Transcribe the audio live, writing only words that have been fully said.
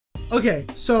Okay,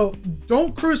 so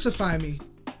don't crucify me.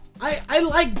 I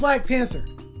like Black Panther.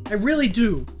 I really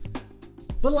do.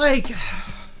 But like,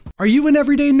 are you an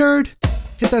everyday nerd?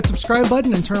 Hit that subscribe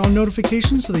button and turn on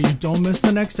notifications so that you don't miss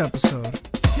the next episode.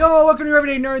 Yo, welcome to your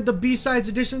Everyday Nerd, the B-Sides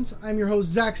editions. I'm your host,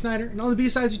 Zack Snyder, and on the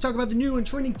B-Sides, we talk about the new and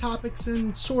trending topics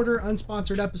in shorter,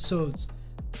 unsponsored episodes.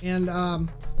 And,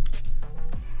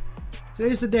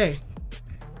 today's the day.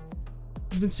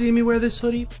 You've been seeing me wear this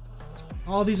hoodie,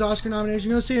 all these Oscar nominations.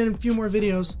 You're gonna see it in a few more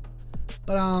videos.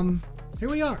 But, here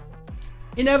we are.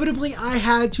 Inevitably, I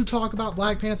had to talk about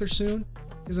Black Panther soon,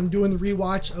 because I'm doing the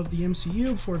rewatch of the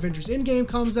MCU before Avengers Endgame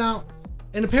comes out.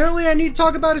 And apparently I need to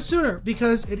talk about it sooner,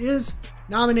 because it is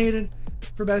nominated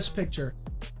for Best Picture.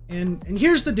 And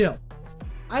here's the deal.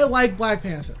 I like Black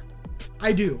Panther.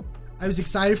 I do. I was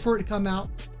excited for it to come out.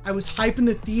 I was hyped in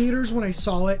the theaters when I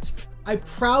saw it. I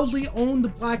proudly own the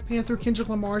Black Panther Kendrick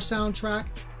Lamar soundtrack.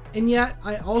 And yet,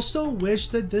 I also wish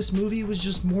that this movie was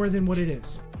just more than what it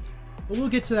is. But we'll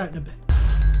get to that in a bit.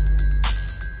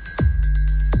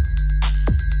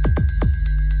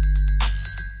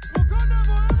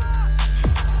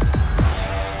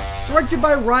 Directed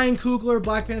by Ryan Coogler,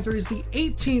 Black Panther is the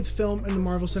 18th film in the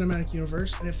Marvel Cinematic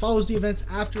Universe, and it follows the events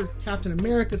after Captain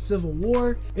America: Civil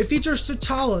War. It features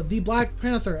T'Challa, the Black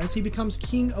Panther, as he becomes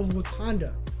king of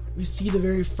Wakanda. We see the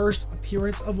very first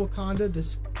appearance of Wakanda,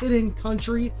 this hidden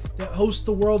country that hosts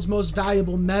the world's most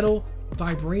valuable metal,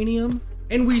 vibranium.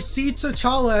 And we see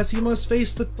T'Challa as he must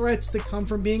face the threats that come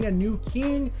from being a new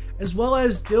king, as well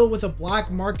as deal with a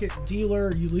black market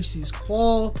dealer, Ulysses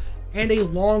Claw, and a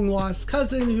long-lost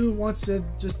cousin who wants to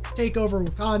just take over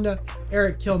Wakanda,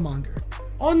 Eric Killmonger.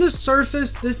 On the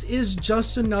surface, this is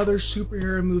just another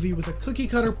superhero movie with a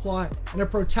cookie-cutter plot and a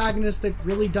protagonist that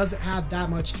really doesn't have that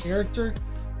much character.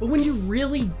 But when you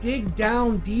really dig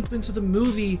down deep into the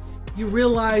movie, you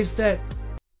realize that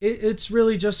it's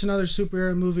really just another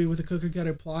superhero movie with a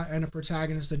cookie-cutter plot and a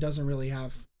protagonist that doesn't really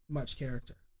have much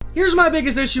character. Here's my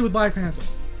biggest issue with Black Panther.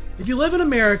 If you live in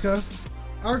America,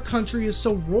 our country is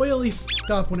so royally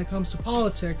f***ed up when it comes to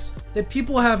politics that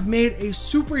people have made a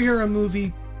superhero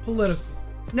movie political.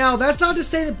 Now, that's not to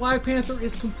say that Black Panther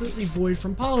is completely void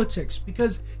from politics,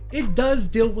 because it does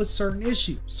deal with certain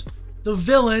issues. The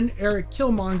villain, Eric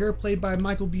Killmonger, played by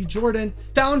Michael B. Jordan,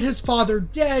 found his father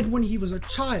dead when he was a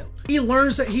child. He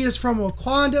learns that he is from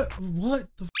Wakanda. What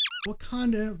the f***?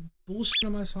 Wakanda bullshit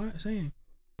am I saying?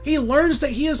 He learns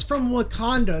that he is from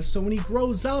Wakanda, so when he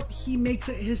grows up, he makes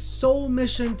it his sole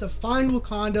mission to find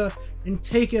Wakanda and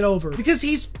take it over. Because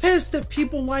he's pissed that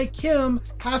people like him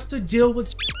have to deal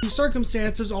with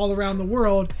circumstances all around the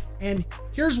world, and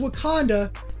here's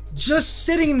Wakanda just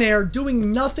sitting there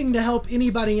doing nothing to help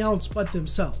anybody else but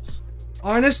themselves.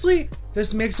 Honestly,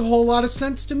 this makes a whole lot of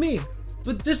sense to me,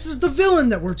 but this is the villain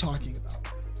that we're talking about.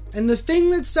 And the thing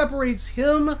that separates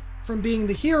him from being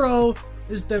the hero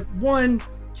is that, one,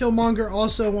 Killmonger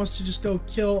also wants to just go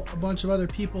kill a bunch of other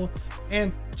people,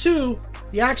 and two,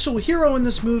 the actual hero in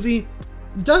this movie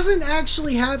doesn't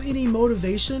actually have any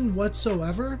motivation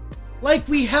whatsoever. Like,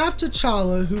 we have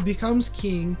T'Challa, who becomes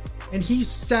king, and he's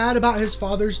sad about his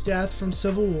father's death from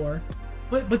Civil War,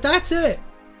 but that's it.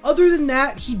 Other than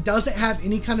that, he doesn't have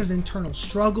any kind of internal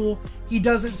struggle. He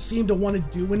doesn't seem to want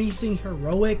to do anything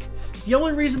heroic. The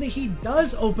only reason that he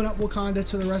does open up Wakanda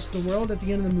to the rest of the world at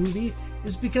the end of the movie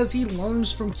is because he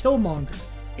learns from Killmonger.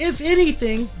 If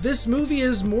anything, this movie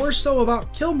is more so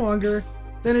about Killmonger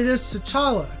than it is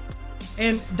T'Challa.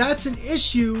 And that's an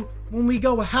issue when we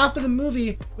go half of the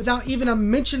movie without even a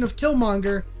mention of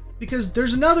Killmonger, because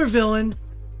there's another villain,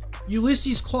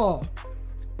 Ulysses Claw.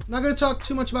 I'm not going to talk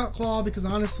too much about Claw because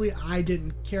honestly, I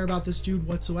didn't care about this dude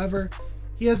whatsoever.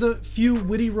 He has a few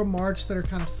witty remarks that are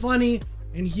kind of funny,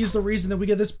 and he's the reason that we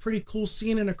get this pretty cool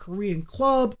scene in a Korean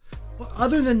club. But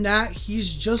other than that,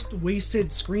 he's just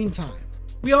wasted screen time.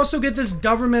 We also get this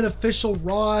government official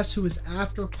Ross who is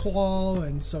after Claw,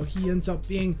 and so he ends up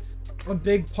being a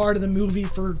big part of the movie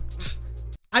for,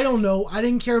 I don't know, I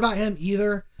didn't care about him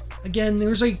either. Again,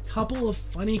 there's a couple of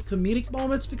funny comedic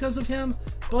moments because of him,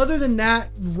 but other than that,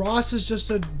 Ross is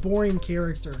just a boring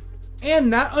character.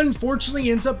 And that unfortunately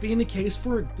ends up being the case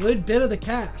for a good bit of the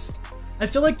cast. I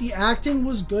feel like the acting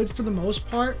was good for the most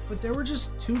part, but there were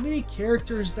just too many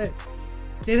characters that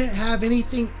didn't have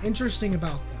anything interesting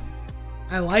about them.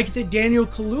 I like that Daniel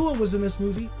Kaluuya was in this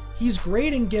movie. He's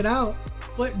great in Get Out,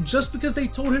 but just because they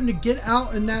told him to get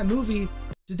out in that movie,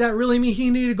 did that really mean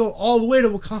he needed to go all the way to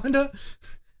Wakanda?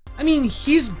 I mean,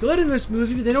 he's good in this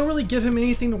movie, but they don't really give him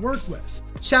anything to work with.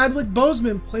 Chadwick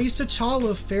Boseman plays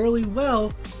T'Challa fairly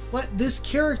well, but this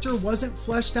character wasn't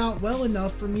fleshed out well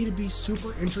enough for me to be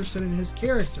super interested in his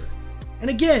character. And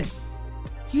again,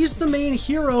 He's the main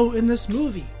hero in this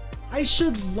movie. I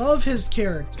should love his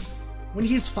character. When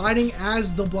he's fighting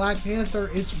as the Black Panther,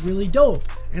 it's really dope.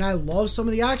 And I love some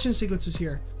of the action sequences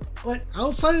here. But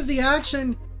outside of the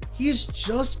action, he's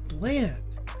just bland.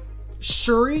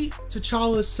 Shuri,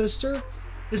 T'Challa's sister,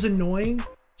 is annoying.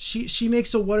 She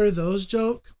makes a "what are those"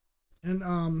 joke. And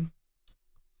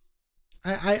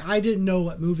I didn't know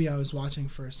what movie I was watching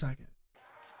for a second.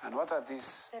 And what are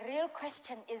these? The real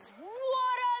question is, what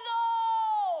are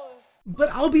those? But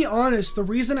I'll be honest, the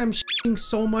reason I'm shitting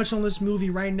so much on this movie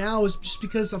right now is just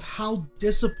because of how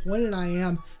disappointed I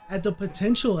am at the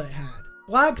potential it had.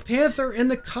 Black Panther in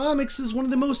the comics is one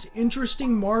of the most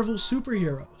interesting Marvel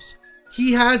superheroes.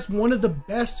 He has one of the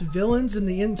best villains in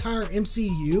the entire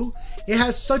MCU. It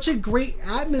has such a great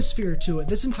atmosphere to it.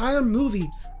 This entire movie,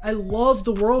 I love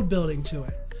the world building to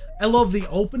it. I love the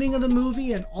opening of the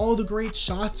movie and all the great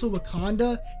shots of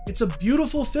Wakanda. It's a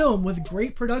beautiful film with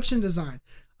great production design.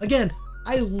 Again,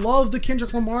 I love the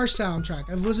Kendrick Lamar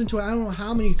soundtrack. I've listened to it I don't know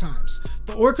how many times.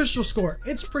 The orchestral score,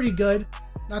 it's pretty good.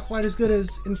 Not quite as good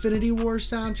as Infinity War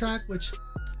soundtrack, which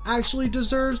actually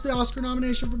deserves the Oscar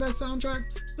nomination for Best Soundtrack.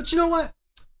 But you know what?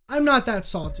 I'm not that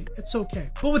salty. It's okay.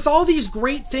 But with all these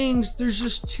great things, there's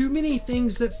just too many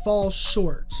things that fall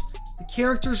short. The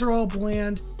characters are all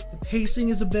bland. The pacing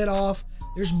is a bit off.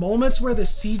 There's moments where the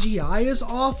CGI is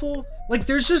awful. Like,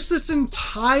 there's just this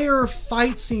entire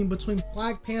fight scene between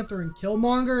Black Panther and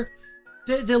Killmonger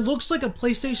that looks like a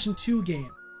PlayStation 2 game.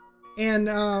 And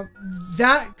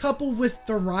that coupled with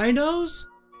the rhinos,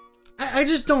 I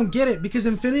just don't get it, because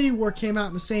Infinity War came out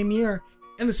in the same year,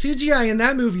 and the CGI in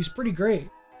that movie is pretty great.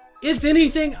 If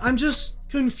anything, I'm just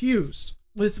confused.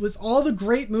 With all the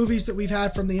great movies that we've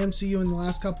had from the MCU in the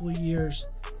last couple of years,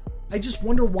 I just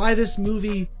wonder why this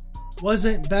movie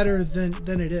wasn't better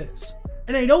than it is.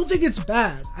 And I don't think it's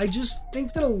bad. I just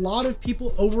think that a lot of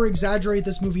people over-exaggerate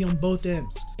this movie on both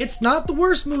ends. It's not the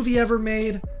worst movie ever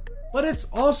made, but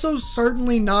it's also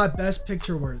certainly not Best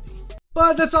Picture worthy.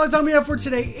 But that's all the time we have for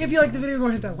today. If you liked the video, go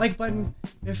hit that like button.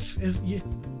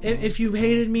 If you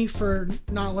hated me for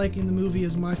not liking the movie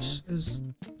as much as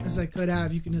I could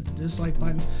have, you can hit the dislike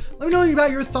button. Let me know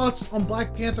about your thoughts on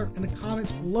Black Panther in the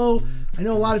comments below. I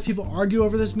know a lot of people argue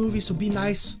over this movie, so be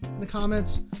nice in the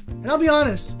comments. And I'll be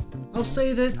honest, I'll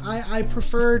say that I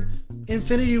preferred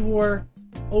Infinity War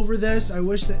over this. I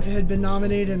wish that it had been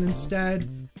nominated instead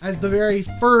as the very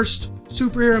first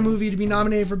superhero movie to be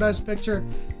nominated for Best Picture.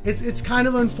 It's kind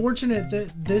of unfortunate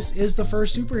that this is the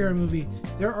first superhero movie.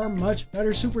 There are much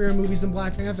better superhero movies than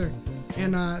Black Panther.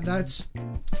 And that's,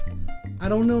 I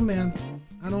don't know, man.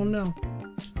 I don't know.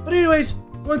 But anyways,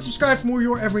 go and subscribe for more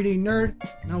Your Everyday Nerd,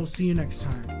 and I will see you next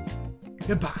time.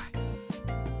 Goodbye.